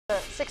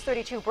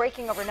6:32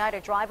 breaking overnight.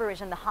 A driver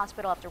is in the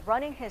hospital after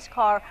running his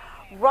car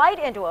right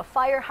into a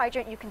fire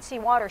hydrant. You can see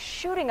water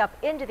shooting up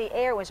into the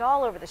air. It was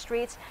all over the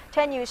streets.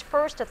 10 News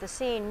first at the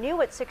scene,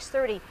 new at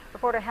 6:30.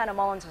 Reporter Hannah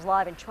Mullins is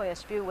live in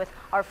Chollas View with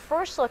our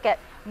first look at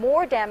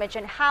more damage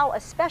and how a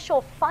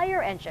special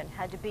fire engine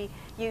had to be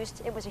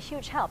used. It was a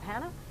huge help.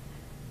 Hannah?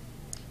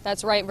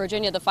 That's right,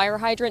 Virginia. The fire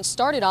hydrant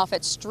started off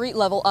at street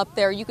level up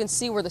there. You can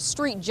see where the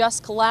street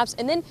just collapsed.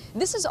 And then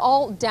this is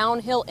all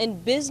downhill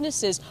and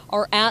businesses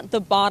are at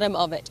the bottom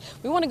of it.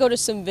 We want to go to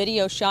some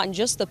video shot in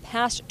just the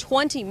past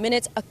 20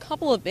 minutes. A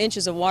couple of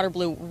inches of water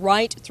blew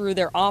right through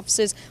their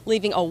offices,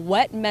 leaving a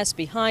wet mess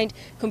behind.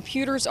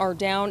 Computers are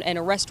down and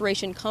a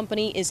restoration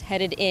company is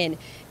headed in.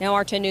 Now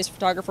our 10 News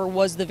photographer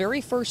was the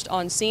very first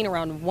on scene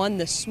around 1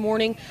 this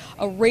morning.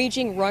 A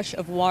raging rush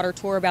of water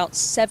tore about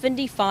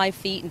 75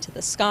 feet into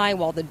the sky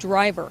while the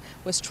driver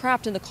was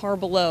trapped in the car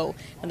below.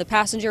 And the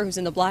passenger, who's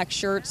in the black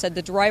shirt, said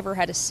the driver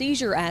had a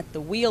seizure at the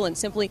wheel and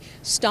simply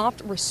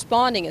stopped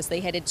responding as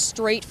they headed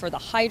straight for the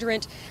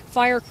hydrant.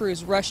 Fire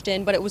crews rushed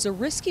in, but it was a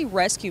risky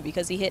rescue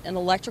because he hit an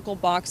electrical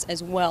box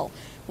as well.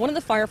 One of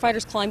the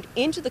firefighters climbed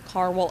into the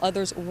car while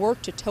others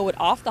worked to tow it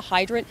off the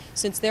hydrant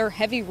since their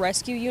heavy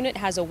rescue unit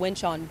has a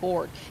winch on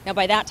board. Now,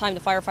 by that time, the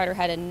firefighter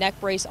had a neck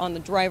brace on the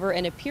driver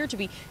and appeared to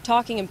be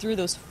talking him through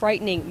those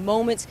frightening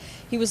moments.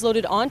 He was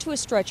loaded onto a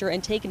stretcher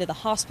and taken to the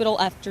hospital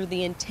after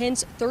the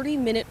intense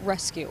 30-minute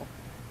rescue.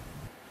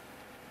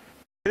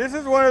 This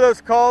is one of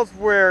those calls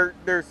where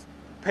there's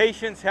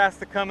patience has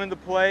to come into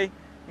play.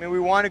 I mean,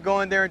 we want to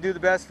go in there and do the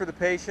best for the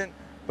patient,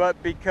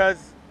 but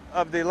because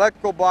of the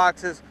electrical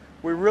boxes,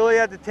 we really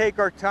had to take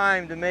our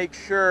time to make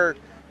sure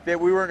that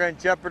we weren't going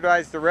to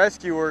jeopardize the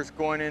rescuers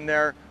going in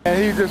there.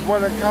 And he just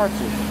wasn't conscious.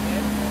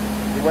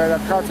 He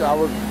wasn't conscious. I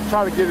was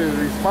trying to get him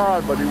to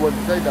respond, but he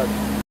wouldn't say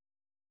nothing.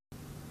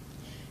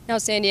 Now,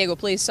 San Diego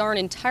police aren't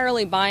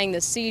entirely buying the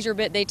seizure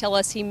bit. They tell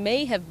us he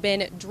may have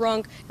been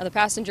drunk. Now, the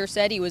passenger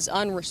said he was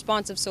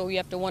unresponsive, so you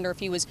have to wonder if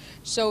he was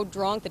so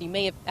drunk that he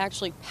may have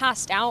actually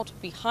passed out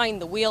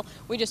behind the wheel.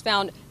 We just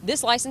found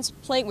this license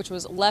plate, which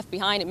was left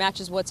behind. It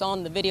matches what's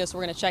on the video, so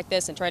we're going to check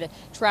this and try to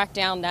track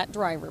down that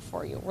driver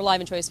for you. We're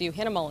live in Chollas View.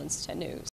 Hannah Mullins, 10 News.